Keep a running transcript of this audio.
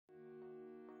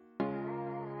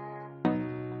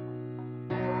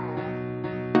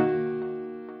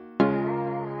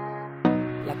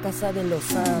Casa de los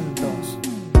Santos.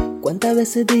 ¿Cuántas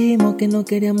veces dijimos que no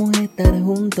queríamos estar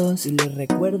juntos? Si lo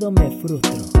recuerdo me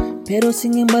frustro, pero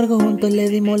sin embargo juntos le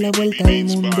dimos la vuelta al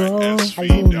mundo.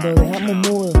 Dejamos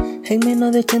mudo. En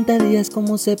menos de 80 días,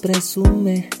 como se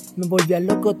presume, me volvió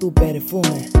loco tu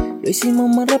perfume. Lo hicimos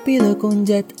más rápido con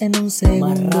Jet en un segundo.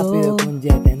 Más rápido con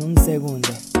Jet en un segundo.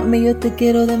 Mami, yo te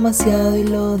quiero demasiado y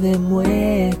lo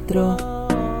demuestro.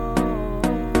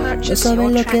 No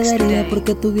sabes lo que daría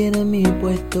porque tuviera en mi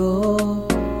puesto.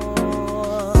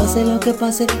 Pase lo que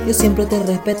pase, yo siempre te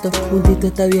respeto. Juntito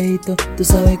está viejito, tú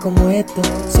sabes cómo es esto.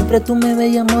 Siempre tú me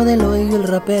veías modelo y yo el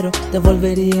rapero. Te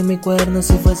volvería en mi cuaderno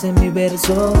si fuese mi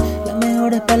verso. Las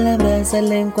mejores palabras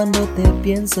salen cuando te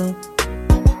pienso.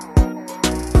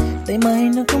 Te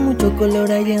imagino con mucho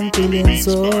color allá en tu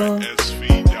lienzo.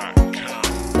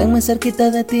 Tenme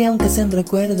cerquita de ti aunque sea en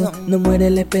recuerdo. No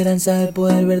muere la esperanza de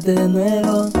poder verte de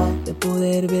nuevo. De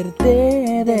poder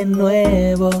verte de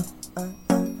nuevo.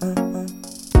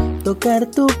 Tocar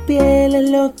tu piel es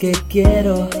lo que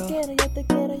quiero.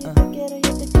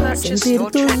 Sentir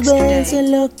tus besos es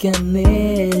lo que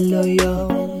anhelo yo.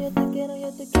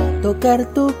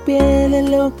 Tocar tu piel es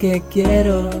lo que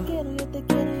quiero.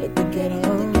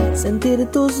 Sentir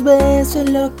tus besos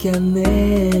es lo que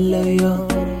anhelo yo.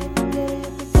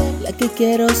 La que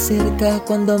quiero cerca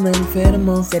cuando me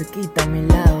enfermo. Cerquita a mi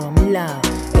lado, a mi lado.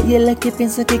 Ella es la que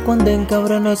piensa que cuando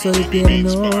encabrono soy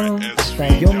tierno. Hasta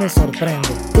yo me sorprendo.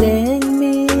 Cree en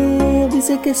mí,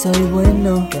 dice que soy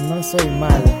bueno. Que no soy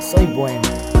malo, soy bueno.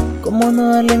 ¿Cómo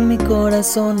no darle en mi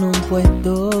corazón un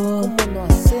puesto? ¿Cómo no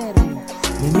hacerlo?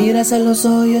 Me miras a los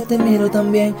ojos, yo te miro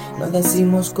también. Nos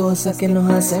decimos cosas que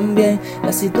nos hacen bien.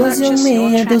 La situación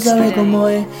mía, tú sabes cómo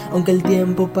es. Aunque el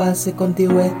tiempo pase,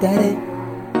 contigo estaré.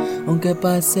 Aunque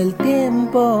pase el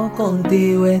tiempo,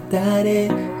 contigo estaré.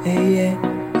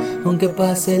 Aunque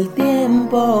pase el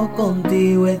tiempo,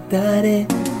 contigo estaré.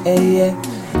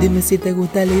 Dime si te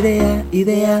gusta la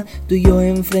idea. Tú y yo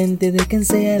enfrente de quien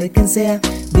sea.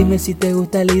 Dime si te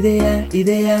gusta la idea.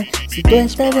 Si tú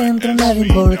estás dentro, nada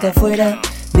importa afuera.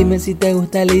 Dime si te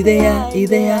gusta la idea. Tú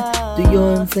y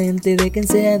yo enfrente de quien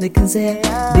sea.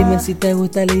 Dime si te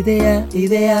gusta la idea.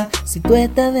 Si tú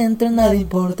estás dentro, nada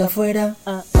importa afuera.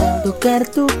 Tocar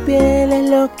tu piel es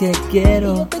lo que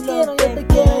quiero. Yo te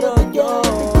quiero, yo.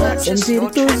 Sentir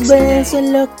tus besos es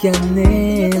lo que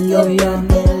anhelo yo.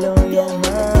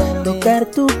 Tocar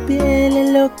tu piel es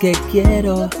lo que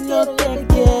quiero.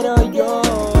 Yo.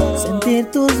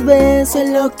 Sentir tus besos es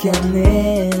lo que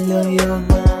anhelo yo.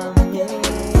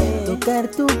 Tocar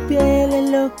tu piel es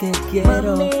lo que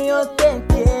quiero. Mami, yo te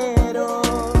quiero.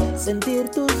 Sentir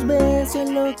tus besos es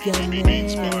lo que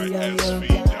anhelo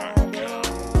yo.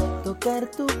 Tocar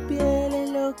tu piel es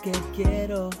lo que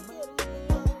quiero.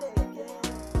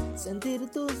 Sentir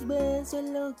tus besos es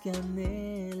lo que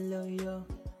anhelo yo.